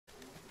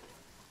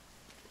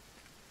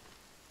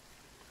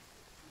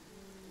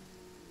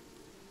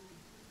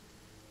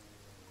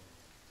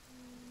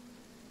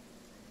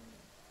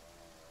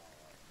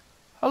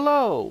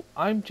Hello,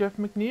 I'm Jeff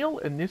McNeil,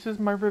 and this is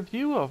my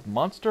review of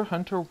Monster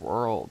Hunter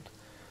World.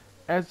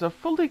 As a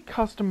fully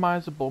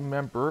customizable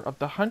member of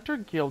the Hunter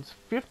Guild's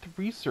 5th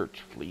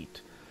Research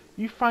Fleet,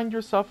 you find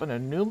yourself on a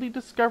newly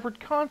discovered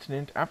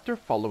continent after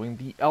following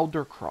the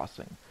Elder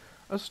Crossing,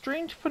 a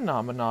strange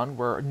phenomenon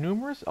where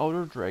numerous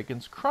elder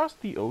dragons cross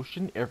the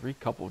ocean every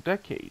couple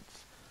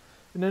decades.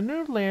 In a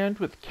new land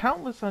with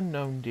countless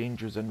unknown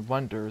dangers and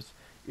wonders,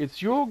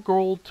 it's your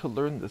goal to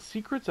learn the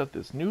secrets of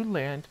this new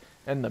land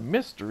and the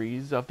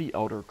mysteries of the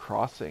Elder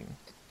Crossing.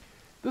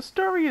 The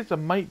story is a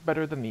mite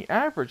better than the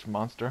average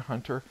Monster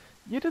Hunter,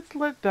 yet it's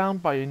let down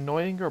by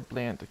annoying or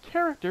bland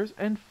characters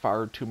and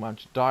far too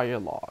much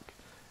dialogue.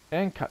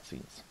 And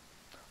cutscenes.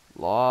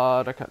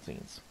 Lot of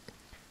cutscenes.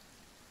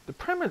 The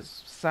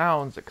premise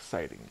sounds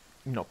exciting.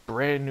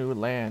 Brand new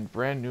land,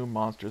 brand new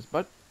monsters,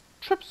 but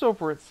trips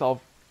over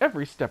itself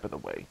every step of the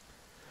way.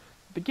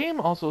 The game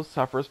also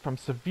suffers from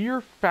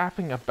severe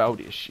faffing about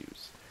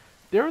issues.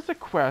 There is a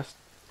quest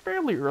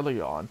fairly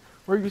early on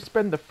where you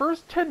spend the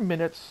first 10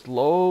 minutes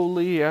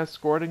slowly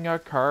escorting a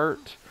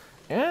cart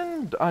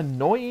and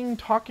annoying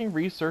talking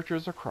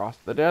researchers across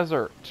the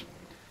desert.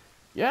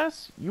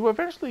 Yes, you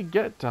eventually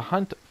get to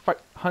hunt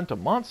a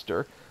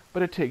monster,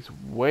 but it takes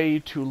way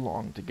too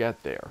long to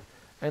get there.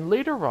 And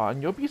later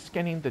on, you'll be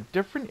scanning the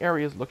different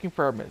areas looking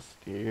for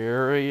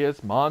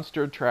mysterious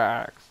monster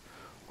tracks,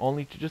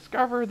 only to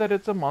discover that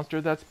it's a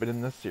monster that's been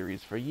in the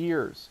series for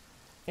years,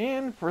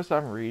 and for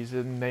some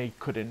reason they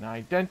couldn't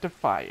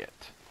identify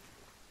it.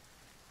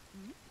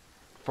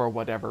 For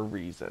whatever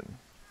reason.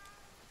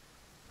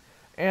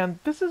 And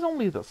this is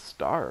only the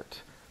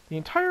start. The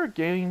entire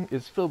game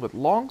is filled with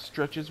long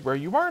stretches where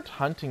you aren't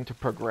hunting to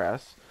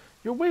progress,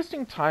 you're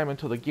wasting time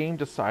until the game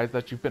decides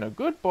that you've been a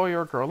good boy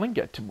or girl and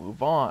get to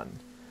move on.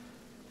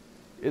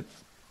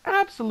 It's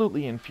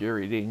absolutely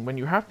infuriating when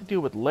you have to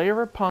deal with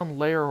layer upon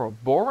layer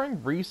of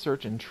boring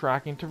research and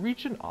tracking to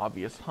reach an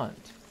obvious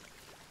hunt.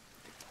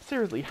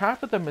 Seriously,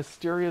 half of the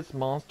mysterious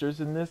monsters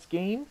in this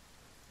game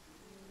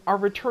are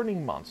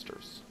returning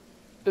monsters.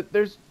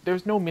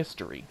 There's no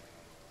mystery.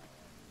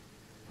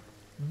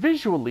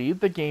 Visually,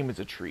 the game is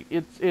a treat.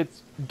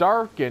 It's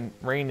dark and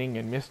raining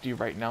and misty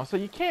right now, so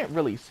you can't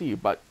really see,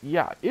 but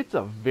yeah, it's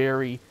a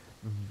very,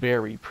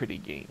 very pretty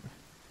game.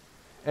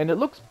 And it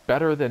looks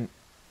better than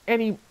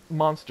any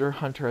Monster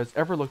Hunter has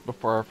ever looked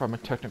before from a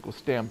technical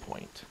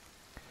standpoint,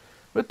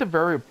 with the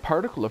very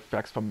particle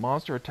effects from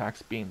monster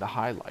attacks being the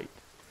highlight.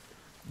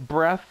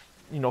 Breath,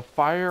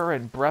 fire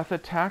and breath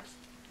attacks,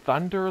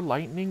 thunder,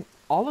 lightning,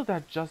 all of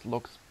that just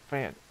looks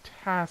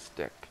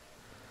fantastic.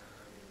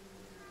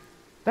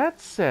 That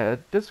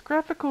said, this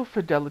graphical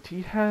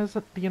fidelity has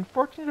the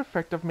unfortunate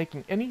effect of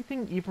making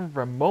anything even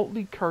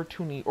remotely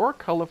cartoony or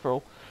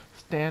colorful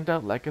stand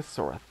out like a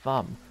sore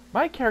thumb.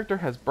 My character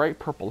has bright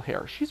purple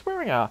hair. She's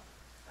wearing a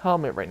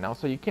helmet right now,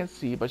 so you can't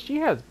see, but she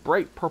has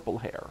bright purple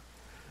hair.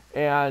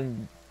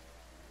 And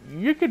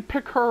you could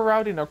pick her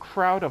out in a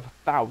crowd of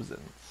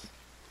thousands.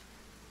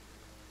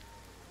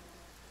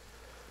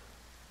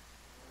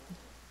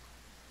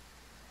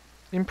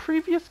 In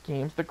previous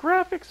games, the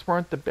graphics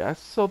weren't the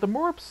best, so the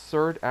more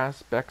absurd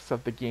aspects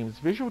of the game's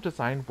visual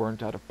design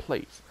weren't out of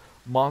place.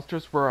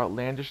 Monsters were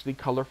outlandishly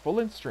colorful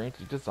and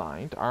strangely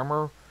designed,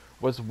 armor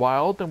was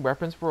wild, and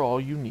weapons were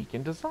all unique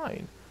in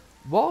design.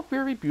 While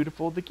very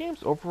beautiful, the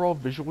game's overall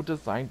visual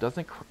design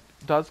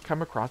does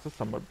come across as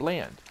somewhat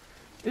bland.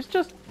 It's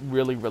just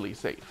really, really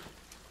safe.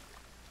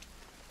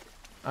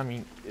 I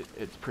mean,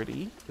 it's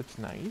pretty, it's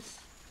nice.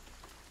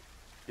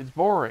 It's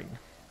boring,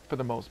 for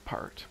the most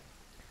part.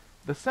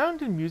 The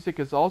sound and music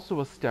is also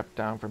a step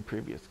down from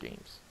previous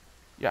games.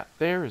 Yeah,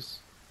 there's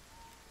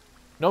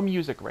no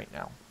music right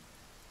now.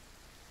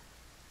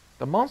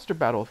 The monster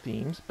battle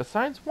themes,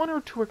 besides one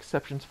or two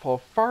exceptions, fall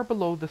far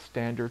below the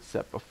standards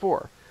set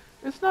before.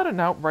 It's not an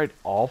outright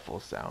awful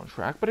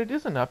soundtrack, but it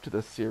isn't up to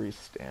the series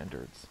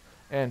standards.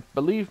 And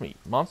believe me,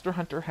 Monster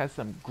Hunter has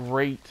some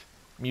great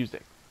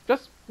music.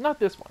 Just not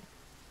this one.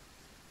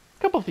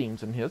 Couple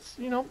themes in his,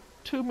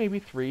 2, maybe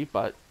 3,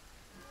 but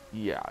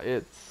yeah,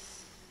 it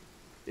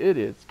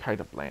is kind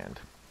of bland.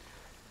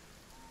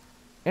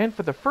 And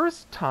for the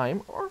first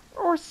time,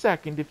 or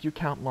second if you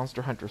count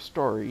Monster Hunter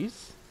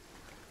Stories,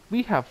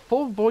 we have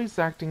full voice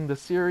acting in the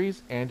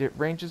series, and it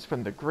ranges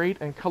from the great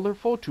and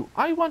colorful to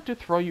I want to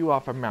throw you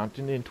off a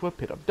mountain into a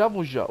pit of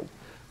Devil Joe,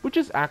 which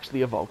is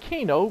actually a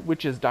volcano,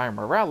 which is Dire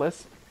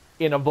Morales,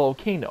 in a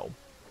volcano.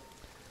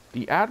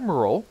 The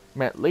Admiral,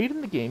 met late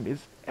in the game,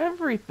 is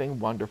everything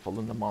wonderful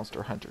in the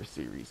Monster Hunter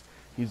series.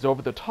 He's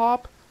over the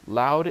top,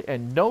 loud,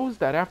 and knows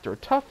that after a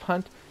tough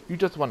hunt, you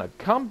just want to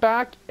come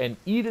back and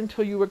eat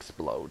until you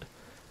explode.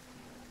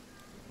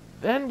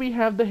 Then we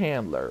have the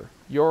Handler,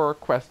 your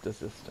quest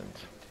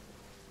assistant.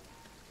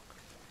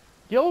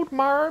 Guild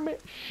Marm,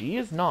 she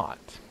is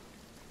not.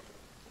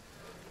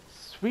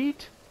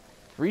 Sweet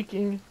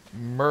freaking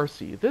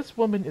mercy. This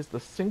woman is the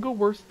single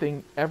worst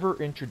thing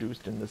ever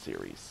introduced in the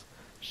series.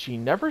 She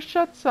never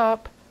shuts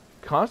up,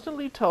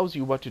 constantly tells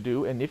you what to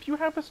do, and if you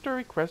have a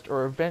story quest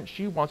or event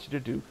she wants you to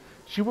do,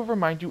 she will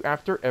remind you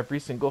after every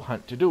single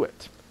hunt to do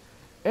it.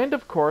 And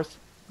of course,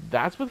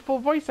 That's with full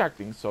voice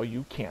acting, so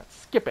you can't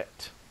skip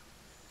it.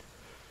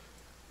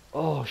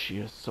 Oh, she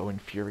is so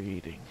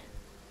infuriating.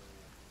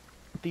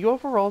 The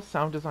overall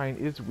sound design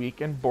is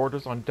weak and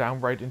borders on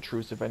downright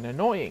intrusive and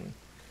annoying.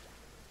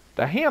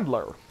 The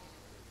Handler.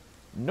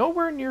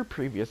 Nowhere near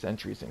previous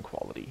entries in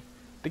quality.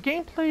 The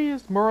gameplay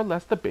is more or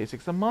less the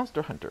basics of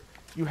Monster Hunter.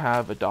 You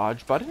have a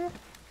dodge button,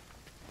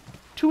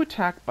 2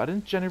 attack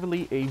buttons,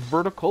 generally a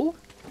vertical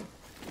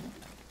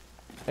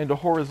and a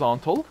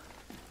horizontal,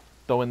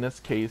 though in this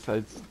case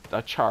it's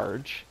a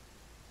charge,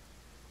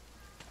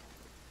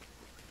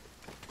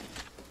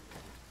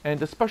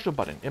 and a special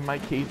button. In my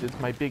case, it's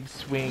my big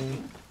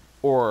swing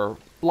or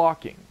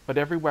blocking, but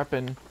every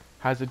weapon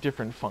has a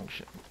different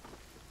function.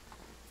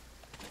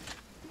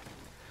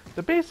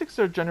 The basics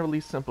are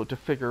generally simple to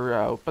figure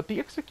out, but the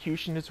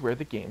execution is where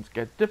the games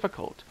get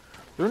difficult.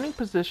 Learning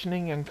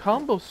positioning and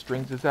combo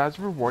strings is as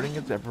rewarding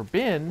as ever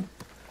been,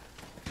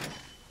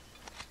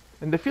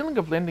 and the feeling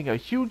of landing a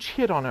huge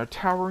hit on a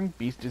towering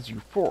beast is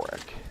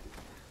euphoric.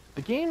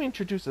 The game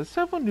introduces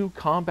several new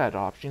combat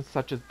options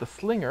such as the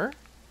Slinger,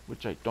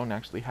 which I don't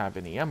actually have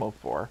any ammo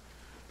for.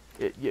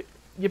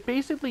 You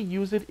basically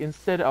use it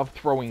instead of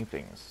throwing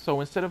things. So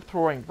instead of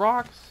throwing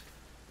rocks...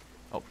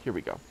 Oh, here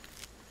we go.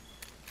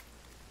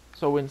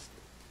 So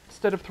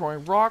instead of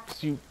throwing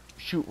rocks, you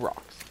shoot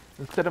rocks.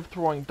 Instead of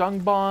throwing dung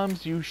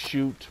bombs, you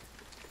shoot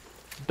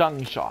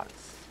dung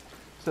shots.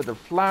 Instead of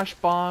flash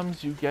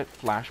bombs, you get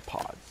flash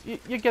pods.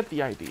 You get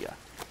the idea.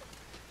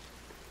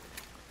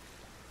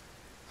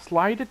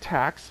 Slide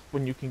attacks,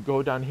 when you can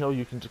go downhill,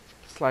 you can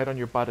slide on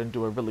your butt and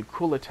do a really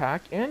cool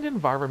attack, and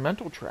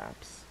environmental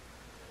traps.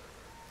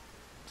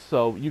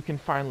 So you can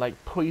find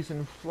like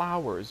poison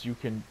flowers, you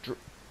can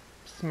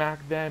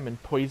smack them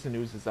and poison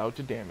oozes out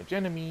to damage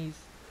enemies.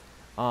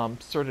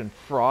 Certain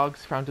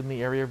frogs found in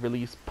the area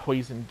release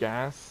poison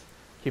gas,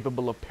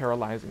 capable of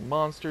paralyzing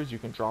monsters. You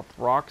can drop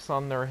rocks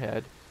on their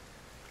head.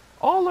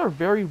 All are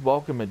very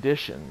welcome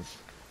additions.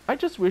 I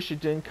just wish it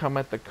didn't come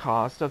at the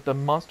cost of the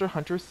Monster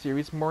Hunter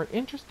series' more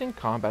interesting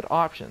combat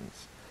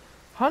options.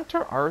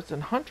 Hunter arts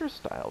and hunter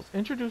styles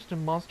introduced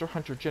in Monster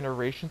Hunter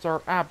Generations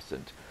are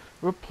absent,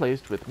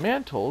 replaced with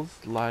mantles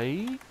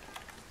like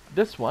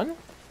this one,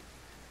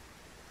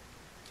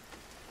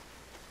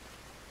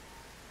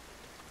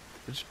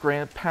 which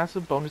grant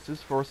passive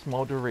bonuses for a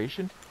small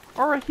duration,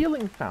 or a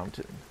healing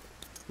fountain,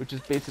 which is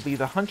basically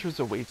the Hunter's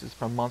Oasis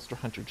from Monster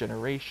Hunter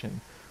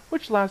Generation,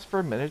 which lasts for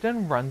a minute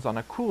and runs on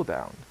a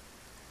cooldown.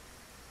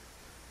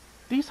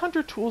 These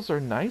hunter tools are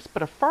nice,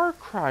 but a far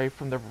cry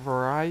from the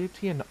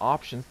variety and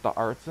options the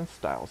arts and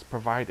styles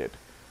provided.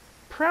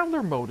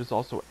 Prowler mode is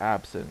also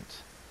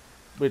absent,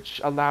 which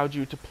allowed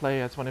you to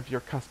play as one of your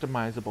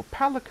customizable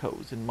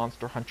palicos in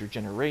Monster Hunter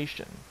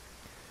Generation.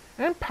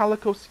 And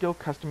palico skill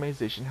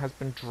customization has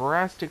been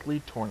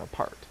drastically torn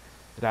apart.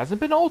 It hasn't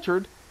been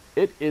altered,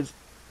 it is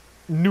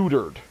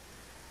neutered.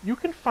 You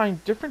can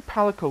find different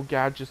palico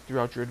gadgets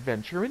throughout your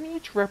adventure, and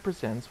each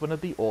represents one of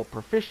the old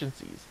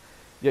proficiencies,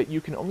 yet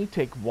you can only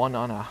take one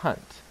on a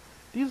hunt.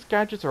 These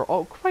gadgets are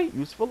all quite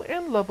useful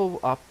and level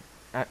up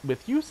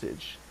with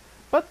usage,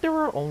 but there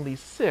are only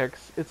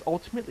 6. It's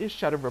ultimately a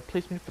shadow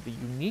replacement for the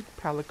unique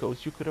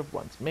palicos you could have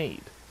once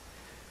made.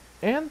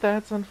 And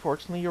that's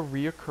unfortunately a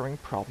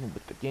reoccurring problem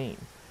with the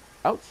game.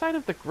 Outside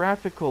of the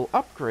graphical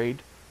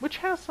upgrade, which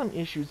has some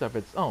issues of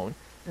its own,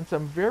 and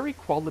some very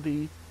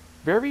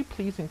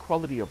pleasing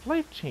quality of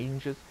life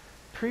changes,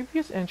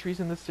 previous entries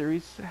in the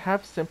series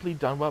have simply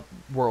done what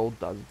World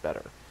does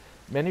better.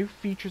 Many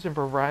features and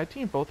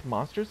variety in both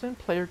monsters and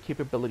player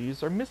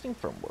capabilities are missing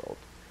from World.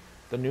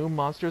 The new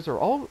monsters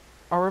are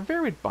a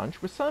varied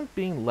bunch, with some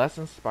being less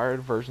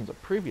inspired versions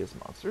of previous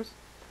monsters.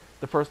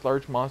 The first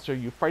large monster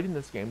you fight in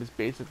this game is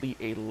basically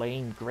a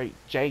lame Great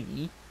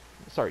Jaggy.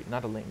 Sorry,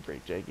 not a lame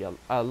Great Jaggy,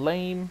 a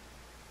lame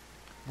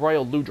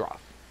Royal Ludroth.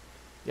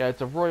 Yeah,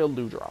 it's a Royal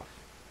Ludroth.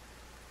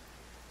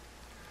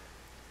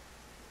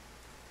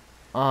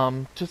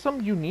 To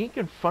some unique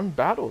and fun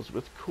battles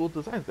with cool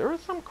designs. There are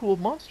some cool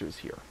monsters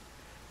here.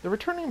 The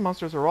returning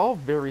monsters are all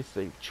very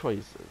safe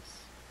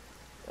choices.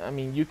 I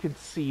mean, you can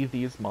see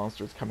these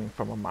monsters coming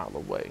from a mile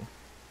away.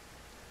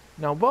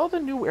 Now, while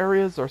the new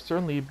areas are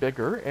certainly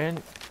bigger,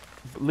 and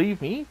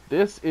believe me,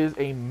 this is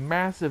a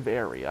massive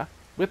area,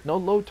 with no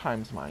load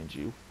times, mind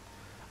you,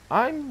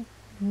 I'm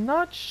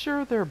not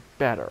sure they're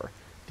better.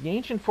 The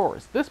Ancient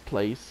Forest, this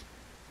place,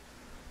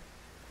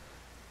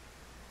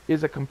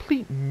 is a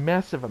complete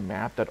mess of a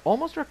map that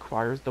almost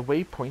requires the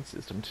waypoint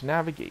system to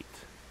navigate.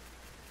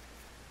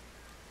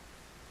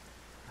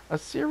 A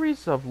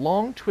series of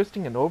long,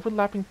 twisting, and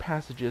overlapping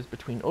passages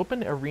between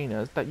open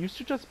arenas that used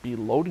to just be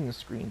loading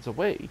screens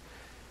away.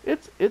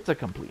 It's a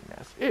complete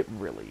mess. It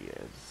really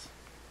is.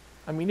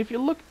 I mean, if you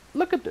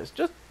look at this,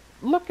 just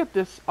look at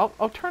this.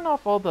 I'll turn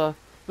off all the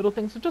little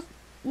things and just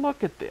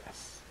look at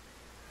this.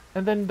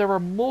 And then there are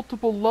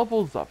multiple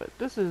levels of it.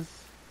 This is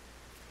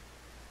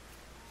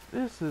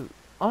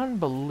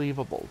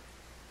unbelievable.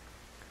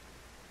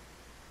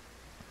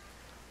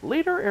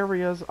 Later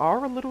areas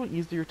are a little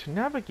easier to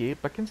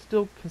navigate, but can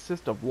still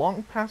consist of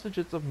long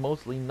passages of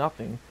mostly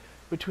nothing,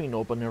 between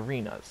open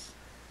arenas,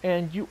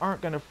 and you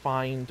aren't going to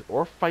find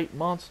or fight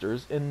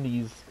monsters in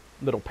these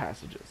little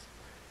passages.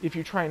 If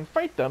you try and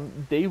fight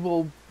them, they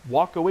will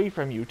walk away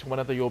from you to one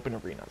of the open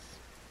arenas.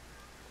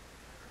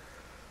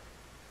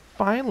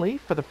 Finally,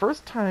 for the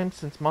first time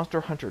since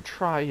Monster Hunter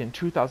Tri in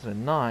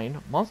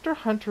 2009, Monster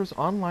Hunter's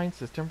online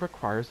system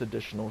requires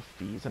additional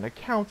fees and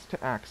accounts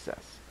to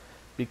access.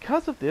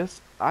 Because of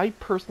this, I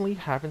personally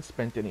haven't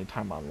spent any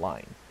time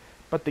online,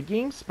 but the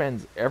game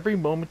spends every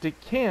moment it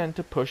can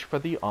to push for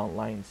the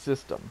online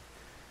system.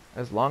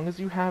 As long as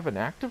you have an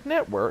active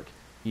network,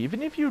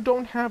 even if you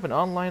don't have an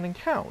online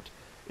account,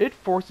 it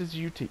forces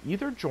you to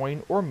either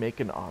join or make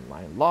an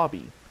online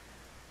lobby.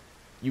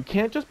 You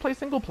can't just play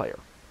single player.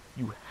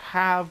 You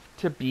have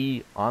to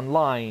be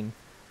online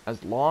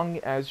as long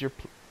as your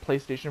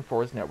PlayStation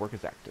 4's network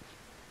is active.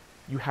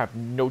 You have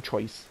no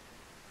choice.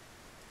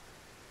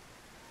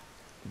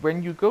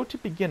 When you go to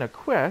begin a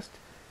quest,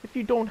 if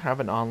you don't have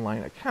an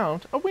online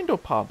account, a window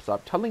pops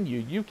up telling you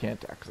you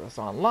can't access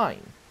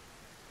online.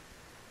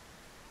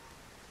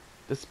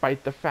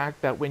 Despite the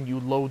fact that when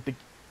you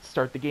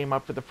start the game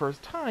up for the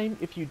first time,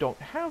 if you don't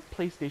have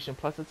PlayStation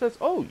Plus, it says,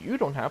 oh, you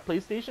don't have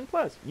PlayStation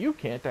Plus. You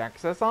can't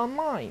access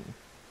online.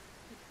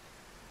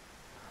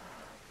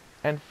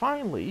 And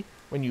finally,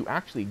 when you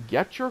actually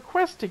get your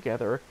quest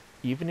together,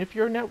 even if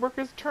your network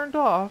is turned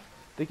off,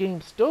 the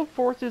game still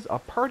forces a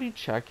party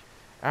check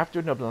after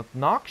an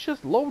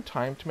obnoxious load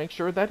time to make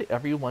sure that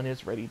everyone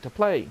is ready to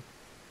play.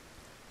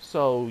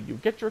 So you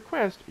get your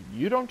quest,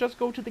 you don't just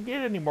go to the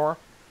gate anymore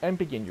and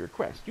begin your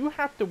quest. You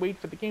have to wait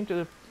for the game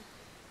to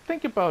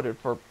think about it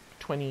for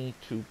 20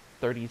 to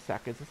 30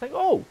 seconds and say,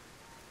 oh,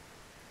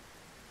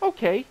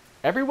 okay,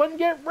 everyone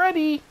get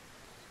ready!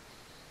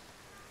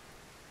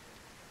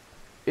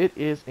 It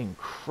is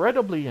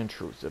incredibly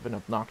intrusive and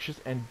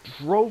obnoxious and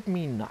drove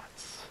me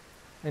nuts,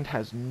 and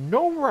has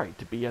no right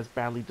to be as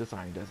badly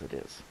designed as it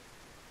is.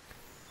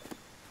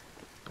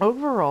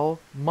 Overall,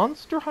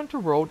 Monster Hunter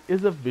World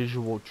is a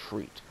visual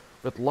treat,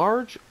 with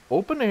large,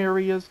 open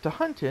areas to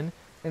hunt in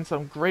and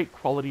some great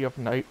quality of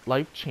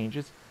life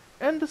changes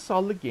and the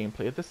solid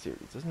gameplay the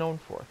series is known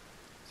for.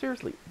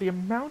 Seriously, the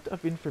amount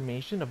of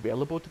information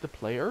available to the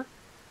player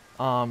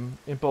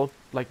in both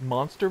like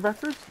monster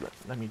records.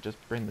 Let me just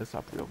bring this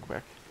up real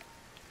quick.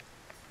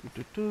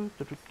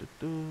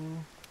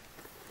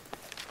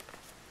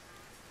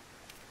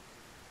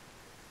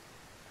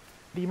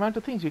 The amount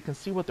of things you can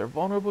see, what they're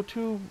vulnerable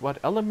to, what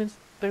elements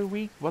they're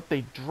weak, what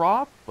they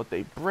drop, what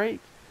they break.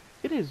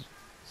 It is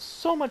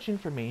so much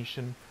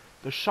information.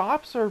 The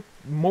shops are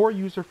more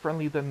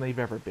user-friendly than they've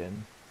ever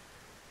been.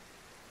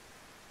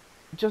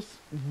 Just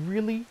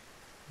really,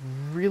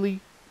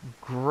 really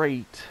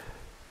great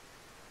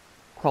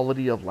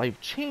quality of life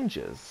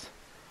changes.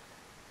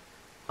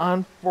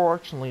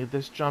 Unfortunately,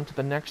 this jump to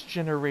the next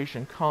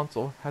generation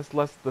console has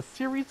left the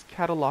series'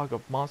 catalog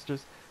of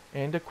monsters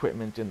and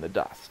equipment in the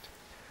dust.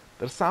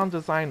 The sound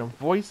design and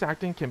voice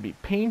acting can be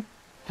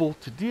painful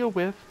to deal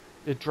with.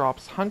 It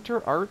drops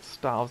hunter art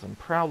styles and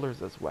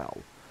prowlers as well.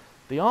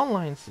 The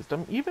online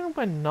system, even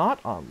when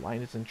not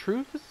online, is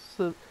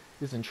intrusive,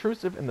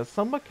 and the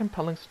somewhat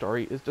compelling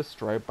story is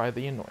destroyed by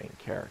the annoying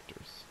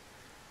characters.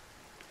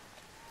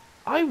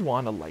 I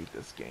want to like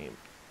this game.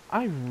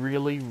 I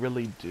really,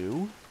 really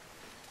do.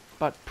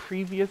 But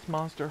previous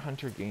Monster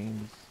Hunter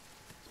games,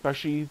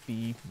 especially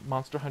the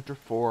Monster Hunter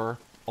 4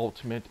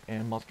 Ultimate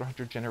and Monster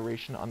Hunter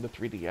Generation on the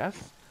 3DS,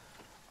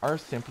 are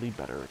simply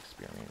better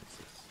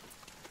experiences.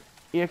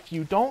 If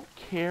you don't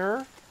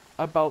care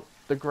about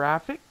the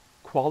graphic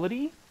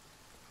quality,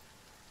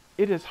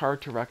 it is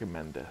hard to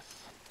recommend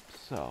this.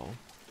 So,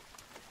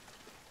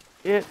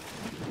 it's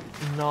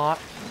not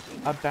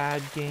a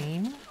bad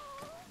game.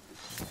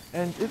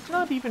 And it's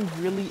not even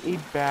really a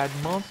bad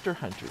Monster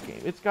Hunter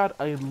game. It's got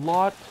a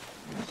lot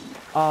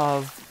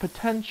of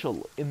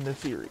potential in the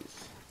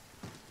series.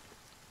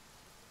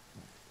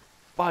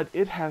 But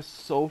it has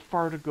so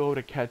far to go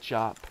to catch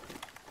up.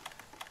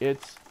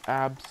 It's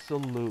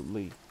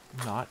absolutely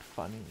not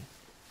funny.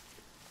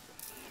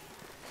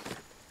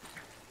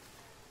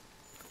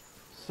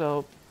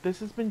 So, this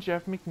has been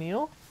Jeff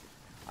McNeil.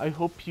 I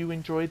hope you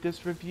enjoyed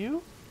this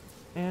review,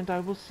 and I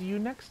will see you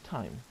next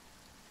time.